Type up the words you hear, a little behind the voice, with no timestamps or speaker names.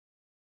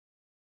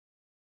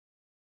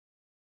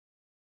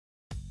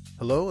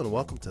Hello and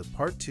welcome to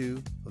part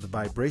 2 of the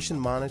vibration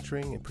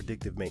monitoring and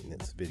predictive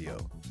maintenance video.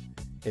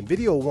 In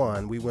video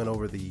 1 we went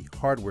over the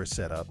hardware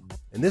setup.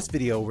 In this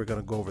video we're going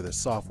to go over the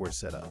software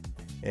setup.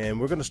 And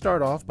we're going to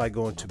start off by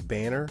going to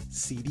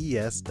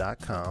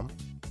bannercds.com,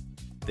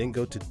 then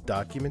go to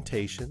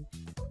documentation,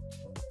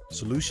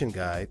 solution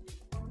guide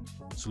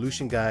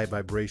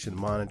vibration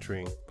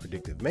monitoring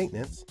predictive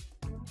maintenance,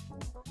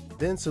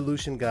 then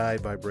solution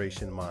guide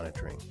vibration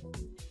monitoring.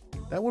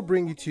 That will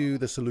bring you to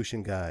the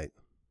solution guide.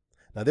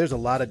 Now there's a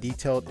lot of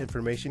detailed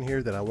information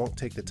here that I won't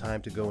take the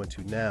time to go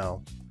into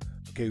now.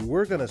 Okay,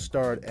 we're going to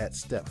start at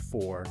step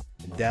 4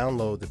 and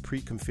download the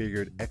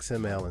pre-configured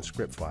XML and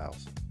script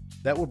files.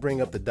 That will bring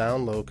up the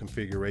download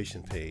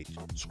configuration page.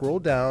 Scroll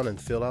down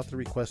and fill out the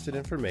requested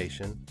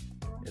information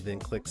and then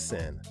click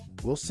send.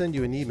 We'll send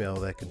you an email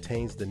that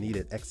contains the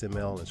needed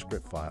XML and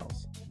script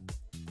files.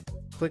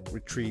 Click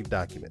retrieve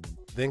document,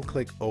 then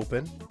click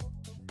open.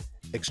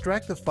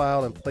 Extract the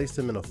file and place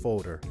them in a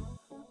folder.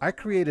 I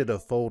created a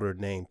folder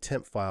named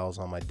temp files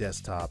on my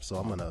desktop, so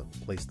I'm going to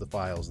place the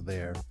files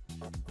there.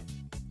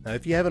 Now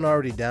if you haven't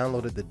already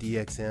downloaded the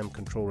Dxm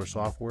Controller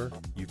Software,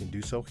 you can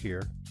do so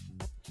here.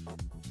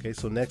 Okay,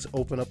 so next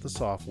open up the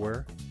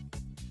software,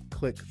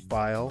 click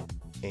File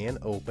and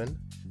Open.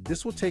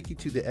 This will take you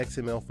to the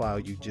XML file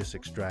you just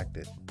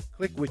extracted.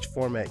 Click which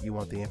format you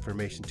want the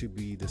information to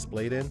be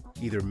displayed in,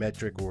 either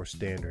metric or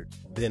standard,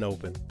 then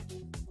open.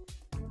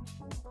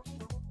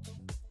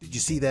 Did you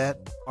see that?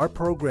 Our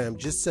program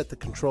just set the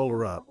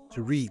controller up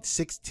to read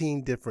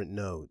 16 different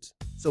nodes.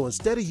 So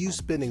instead of you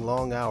spending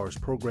long hours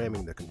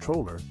programming the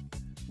controller,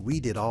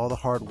 we did all the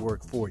hard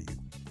work for you.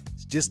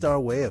 It's just our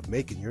way of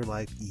making your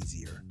life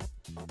easier.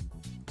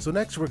 So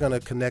next we're going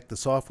to connect the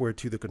software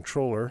to the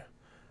controller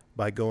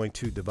by going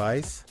to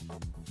Device,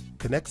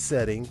 Connect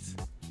Settings,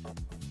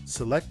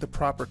 select the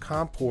proper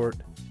COM port,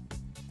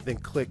 then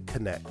click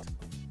Connect.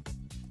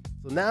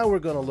 So now we're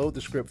going to load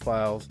the script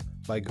files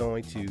by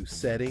going to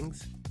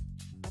Settings,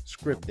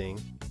 Scripting,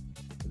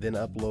 then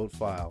Upload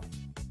File.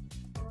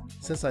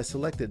 Since I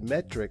selected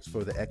metrics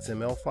for the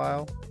XML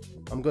file,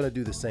 I'm going to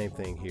do the same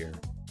thing here.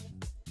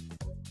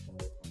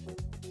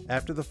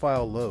 After the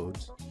file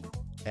loads,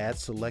 add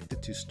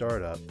selected to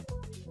startup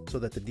so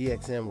that the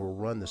Dxm will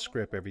run the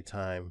script every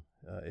time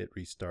it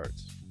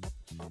restarts.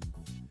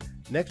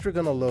 Next we're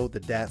going to load the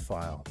DAT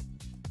file.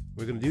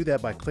 We're going to do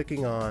that by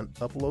clicking on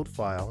Upload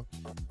File,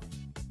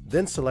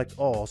 then select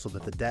All so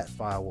that the DAT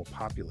file will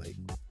populate.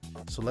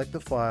 Select the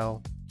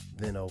file,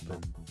 then open.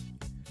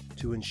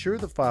 To ensure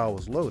the file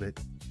was loaded,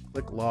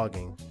 click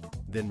Logging,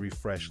 then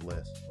Refresh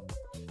List.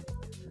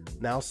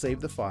 Now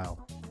save the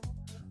file.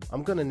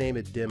 I'm going to name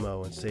it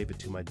Demo and save it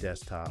to my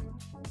desktop.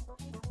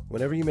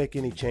 Whenever you make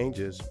any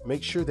changes,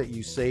 make sure that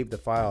you save the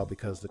file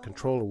because the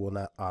controller will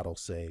not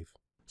auto-save.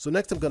 So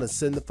next I'm going to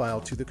send the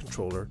file to the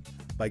controller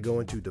by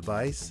going to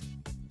Device,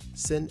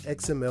 Send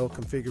XML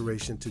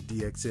Configuration to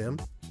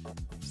Dxm,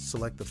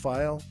 select the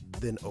file,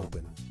 then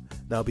open.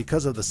 Now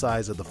because of the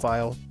size of the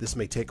file, this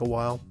may take a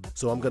while,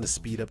 so I'm going to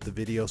speed up the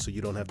video so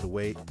you don't have to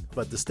wait,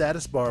 but the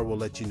status bar will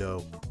let you know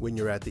when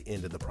you're at the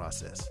end of the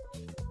process.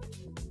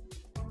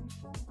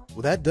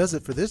 Well, that does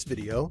it for this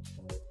video.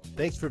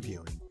 Thanks for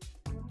viewing.